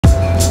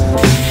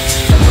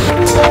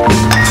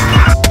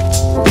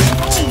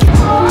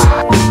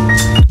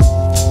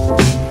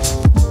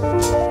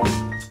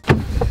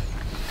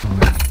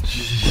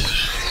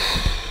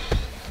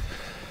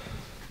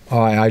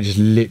I just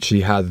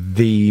literally had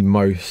the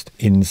most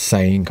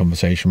insane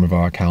conversation with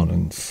our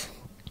accountants.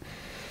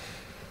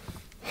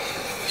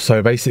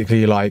 So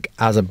basically, like,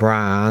 as a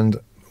brand,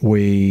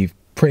 we've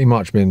pretty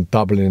much been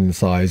doubling in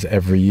size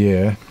every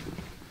year.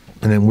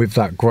 And then with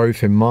that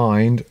growth in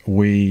mind,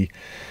 we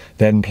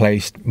then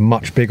placed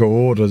much bigger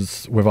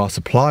orders with our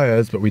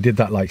suppliers, but we did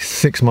that like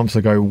 6 months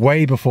ago,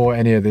 way before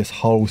any of this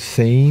whole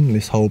scene,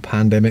 this whole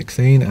pandemic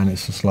scene. And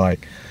it's just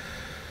like,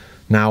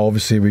 now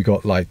obviously we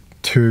got like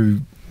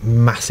 2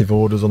 massive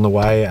orders on the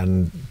way,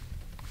 and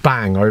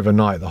bang,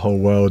 overnight the whole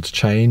world's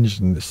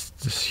changed, and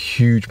this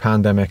huge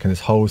pandemic and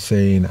this whole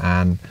scene,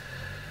 and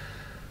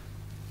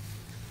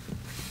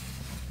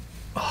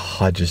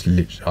I just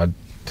literally,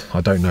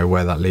 I don't know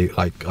where that leads.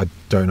 Like, I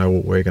don't know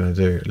what we're gonna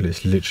do.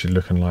 It's literally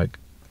looking like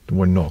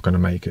we're not gonna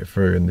make it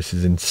through, and this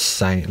is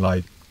insane.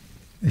 Like,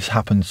 this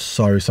happened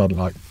so sudden.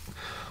 Like,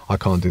 I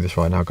can't do this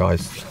right now,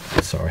 guys.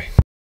 Sorry.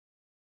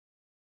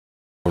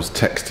 I was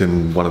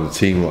texting one of the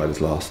team riders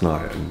last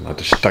night, and I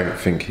just don't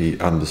think he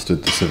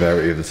understood the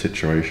severity of the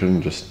situation.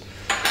 Just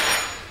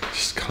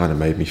kind of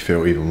made me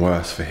feel even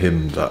worse for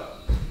him, that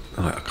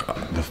like,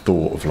 the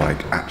thought of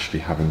like actually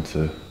having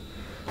to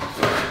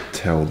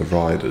tell the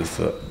riders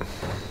that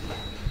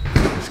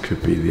this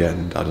could be the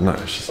end. I don't know,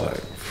 it's just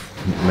like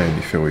made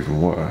me feel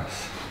even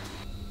worse.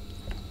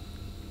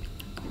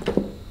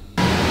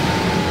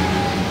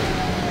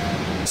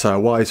 So a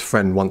wise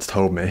friend once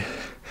told me,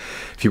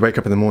 if you wake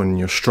up in the morning and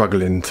you're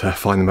struggling to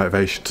find the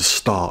motivation to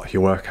start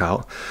your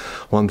workout,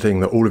 one thing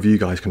that all of you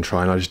guys can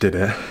try, and I just did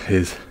it,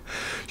 is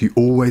you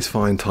always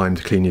find time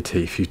to clean your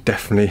teeth. You've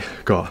definitely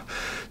got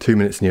 2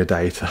 minutes in your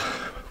day to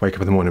wake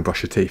up in the morning and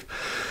brush your teeth.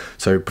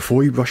 So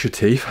before you brush your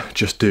teeth,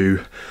 just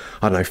do,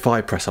 I don't know,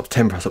 5 press-ups,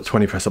 10 press-ups,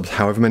 20 press-ups,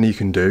 however many you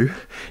can do,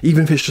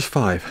 even if it's just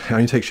 5. It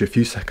only takes you a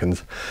few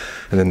seconds.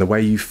 And then the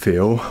way you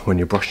feel when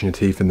you're brushing your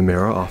teeth in the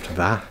mirror after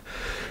that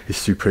is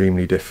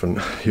supremely different.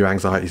 Your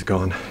anxiety's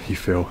gone, you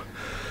feel,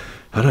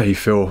 I don't know, you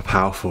feel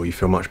powerful, you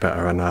feel much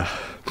better, and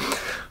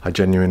I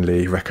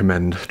genuinely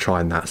recommend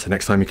trying that. So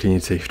next time you clean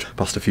your teeth,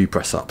 bust a few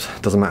press-ups.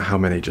 Doesn't matter how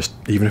many, just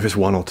even if it's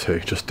 1 or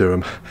 2, just do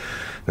them.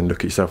 Then look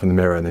at yourself in the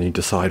mirror, and then you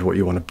decide what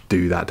you want to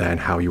do that day and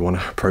how you want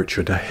to approach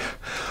your day.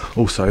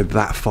 Also,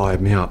 that fired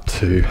me up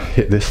to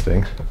hit this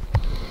thing.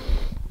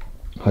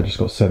 I just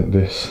got sent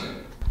this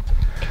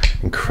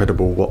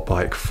incredible watt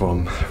bike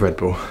from Red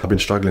Bull. I've been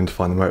struggling to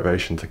find the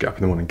motivation to get up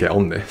in the morning and get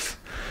on this,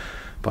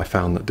 but I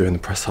found that doing the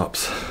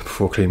press-ups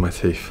before cleaning my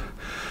teeth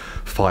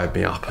fired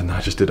me up, and I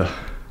just did a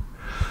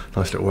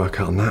nice little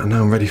workout on that, and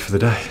now I'm ready for the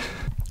day.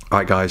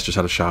 Alright guys, just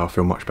had a shower,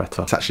 feel much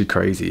better. It's actually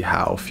crazy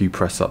how a few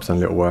press-ups and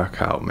a little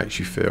workout makes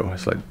you feel.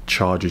 It's like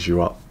charges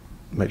you up,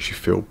 makes you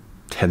feel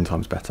 10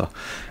 times better.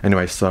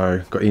 Anyway,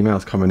 so got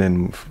emails coming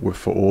in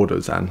for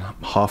orders, and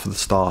half of the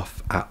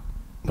staff at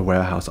the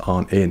warehouse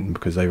aren't in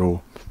because they're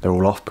all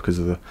off because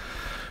of the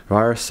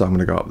virus. So I'm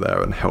gonna go up there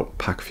and help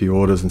pack a few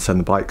orders and send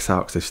the bikes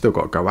out, because they've still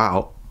got to go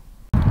out.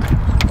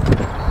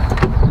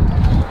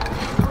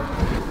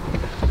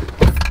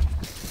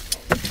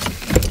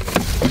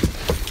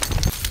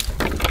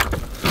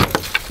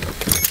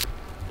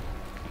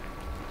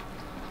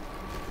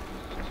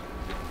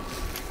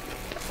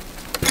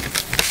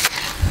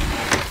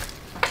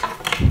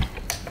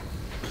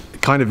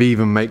 Kind of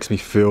even makes me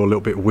feel a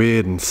little bit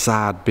weird and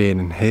sad being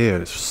in here.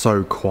 It's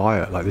so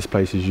quiet. Like, this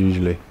place is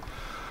usually,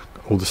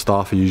 all the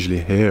staff are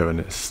usually here, and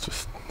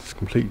it's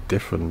completely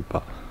different.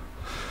 But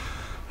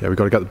yeah, we've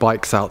got to get the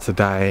bikes out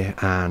today,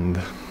 and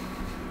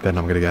then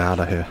I'm gonna get out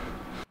of here.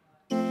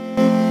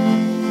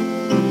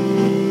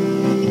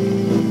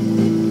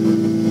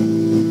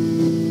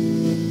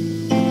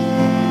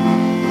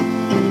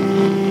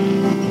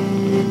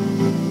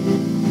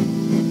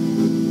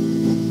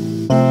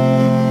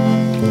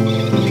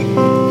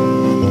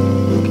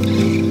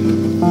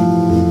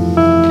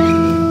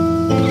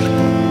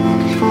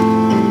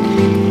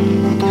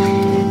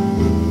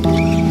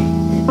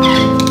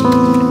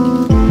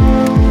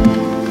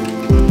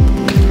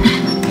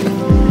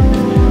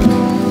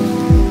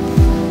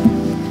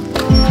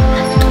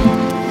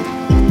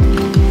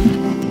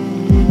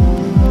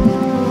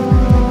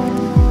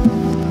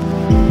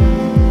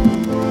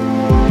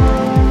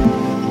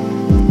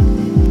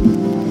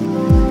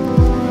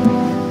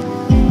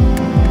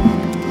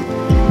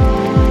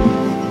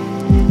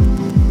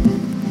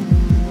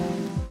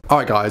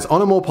 Alright guys,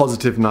 on a more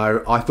positive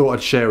note, I thought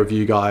I'd share with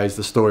you guys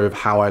the story of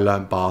how I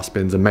learnt bar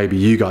spins, and maybe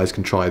you guys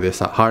can try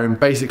this at home.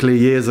 Basically,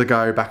 years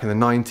ago, back in the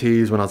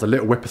 90s, when I was a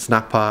little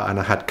whippersnapper and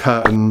I had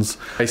curtains,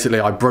 basically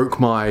I broke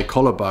my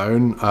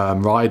collarbone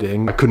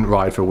riding. I couldn't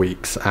ride for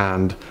weeks,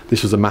 and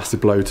this was a massive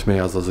blow to me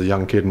as I was a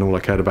young kid, and all I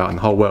cared about in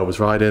the whole world was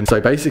riding.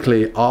 So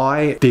basically,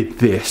 I did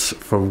this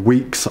for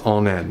weeks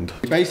on end.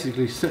 You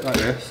basically sit like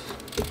this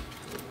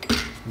and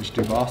just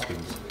do bar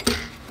spins.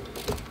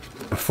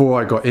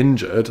 Before I got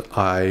injured,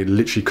 I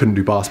literally couldn't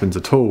do bar spins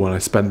at all, and I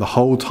spent the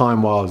whole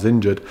time while I was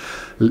injured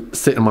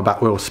sitting on my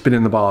back wheel,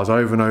 spinning the bars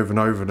over and over and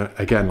over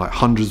again, like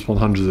hundreds upon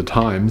hundreds of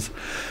times.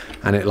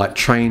 and it like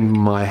trained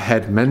my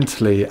head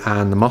mentally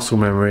and the muscle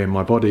memory in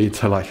my body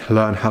to like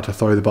learn how to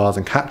throw the bars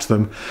and catch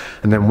them.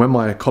 And then when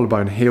my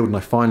collarbone healed and I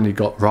finally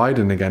got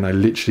riding again, I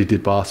literally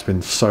did bar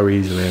spins so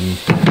easily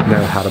and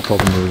never had a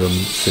problem with them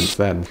since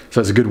then.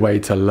 So it's a good way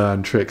to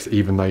learn tricks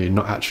even though you're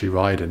not actually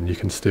riding. You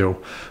can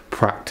still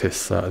practice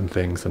certain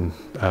things and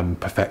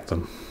perfect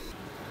them.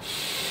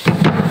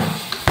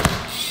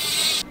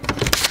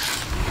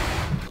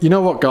 You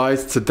know what,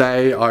 guys,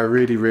 today I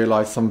really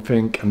realized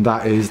something, and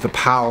that is the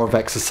power of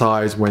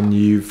exercise. When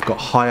you've got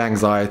high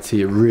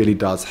anxiety, it really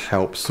does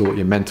help sort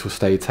your mental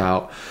state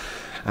out,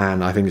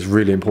 and I think it's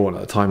really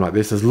important at a time like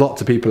this. There's lots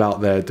of people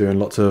out there doing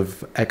lots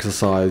of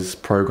exercise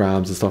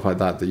programs and stuff like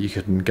that that you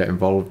can get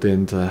involved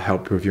in to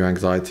help with your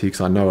anxiety,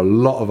 because I know a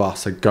lot of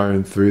us are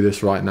going through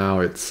this right now.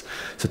 It's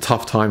a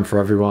tough time for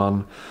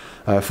everyone.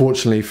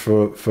 Fortunately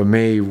for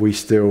me, we're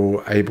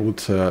still able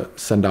to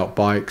send out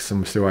bikes and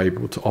we're still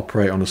able to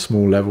operate on a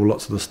small level.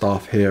 Lots of the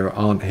staff here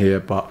aren't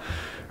here, but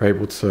we're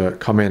able to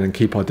come in and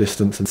keep our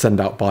distance and send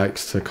out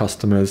bikes to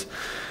customers.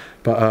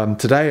 But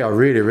today I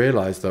really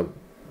realized that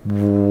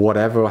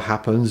whatever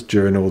happens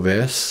during all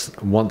this,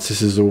 once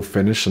this is all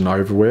finished and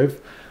over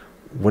with,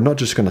 we're not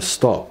just going to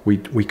stop.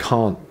 We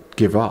can't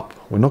give up.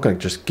 We're not going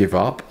to just give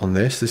up on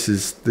this. This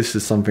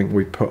is something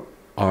we put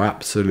our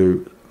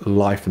absolute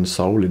life and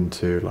soul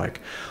into. Like,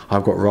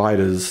 I've got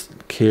riders,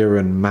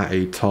 Kieran,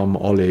 Matty, Tom,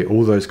 Ollie,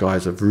 all those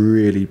guys have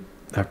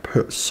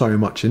put so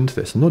much into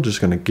this. I'm not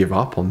just going to give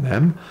up on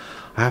them.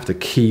 I have to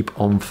keep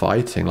on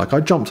fighting. Like, I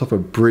jumped off a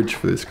bridge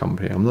for this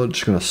company. I'm not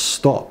just going to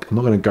stop. I'm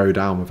not going to go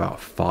down without a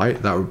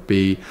fight. That would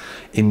be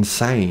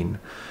insane.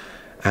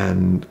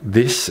 And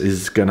this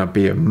is going to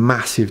be a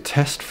massive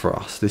test for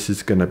us. This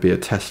is going to be a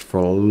test for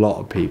a lot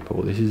of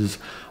people. This is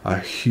a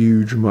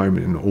huge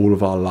moment in all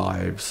of our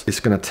lives. It's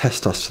going to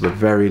test us to the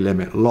very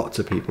limit. Lots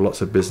of people,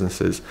 lots of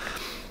businesses.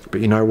 But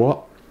you know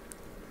what?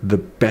 The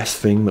best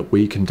thing that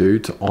we can do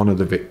to honor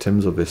the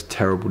victims of this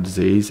terrible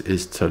disease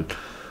is to,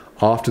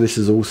 after this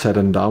is all said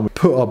and done,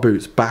 put our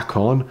boots back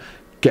on,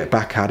 get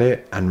back at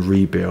it and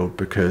rebuild,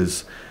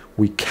 because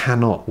we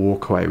cannot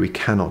walk away. We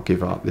cannot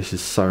give up. This is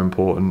so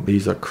important.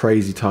 These are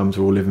crazy times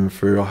we're all living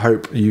through. I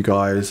hope you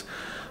guys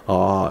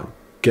are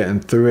getting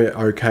through it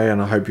okay,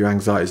 and I hope your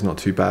anxiety is not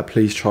too bad.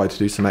 Please try to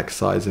do some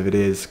exercise if it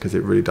is, because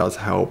it really does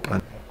help.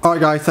 And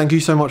alright guys, thank you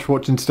so much for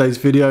watching today's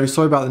video.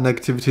 Sorry about the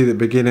negativity at the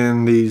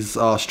beginning. These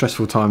are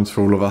stressful times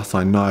for all of us,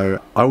 I know.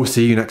 I will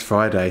see you next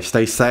Friday.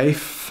 Stay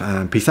safe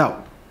and peace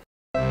out.